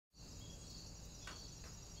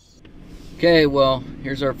Okay, well,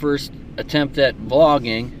 here's our first attempt at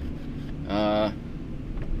vlogging. To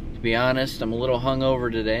be honest, I'm a little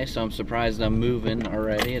hungover today, so I'm surprised I'm moving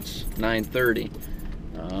already. It's 9:30.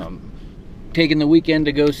 Taking the weekend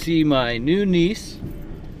to go see my new niece,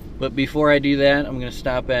 but before I do that, I'm going to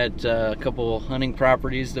stop at a couple hunting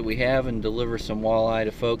properties that we have and deliver some walleye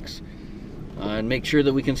to folks, and make sure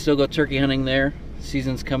that we can still go turkey hunting there.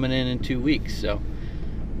 Season's coming in 2 weeks, so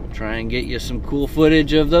we'll try and get you some cool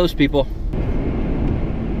footage of those people.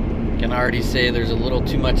 Can already say there's a little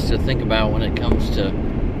too much to think about when it comes to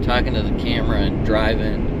talking to the camera and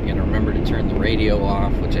driving. You gotta remember to turn the radio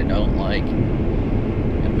off, which I don't like,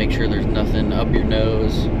 and make sure there's nothing up your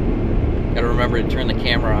nose. Gotta remember to turn the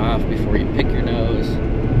camera off before you pick your nose.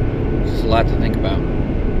 It's just a lot to think about.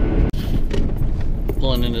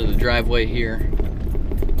 Pulling into the driveway here,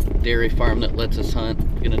 dairy farm that lets us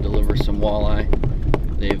hunt. Gonna deliver some walleye.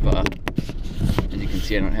 They've, as you can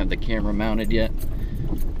see, I don't have the camera mounted yet.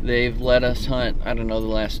 They've let us hunt, I don't know, the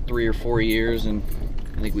last 3 or 4 years, and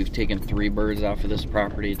I think we've taken 3 birds off of this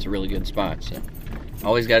property. It's a really good spot, so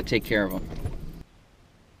always got to take care of them.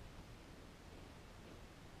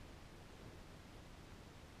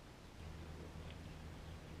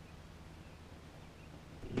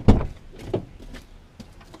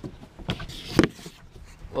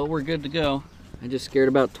 Well, we're good to go. I just scared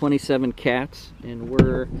about 27 cats, and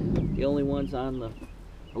we're the only ones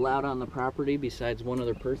allowed on the property besides one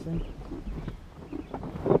other person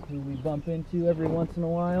who we bump into every once in a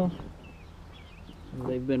while. And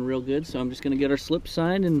they've been real good, so I'm just gonna get our slip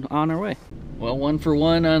signed and on our way. Well, 1 for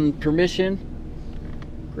 1 on permission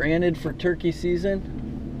granted for turkey season.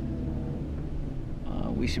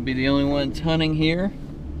 We should be the only ones hunting here.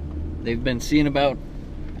 They've been seeing about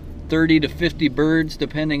 30 to 50 birds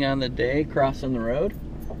depending on the day crossing the road,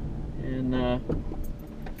 and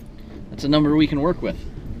that's a number we can work with.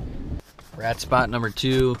 We're at spot number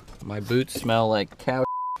 2. My boots smell like cow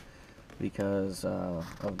because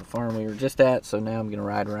of the farm we were just at, so now I'm gonna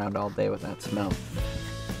ride around all day with that smell.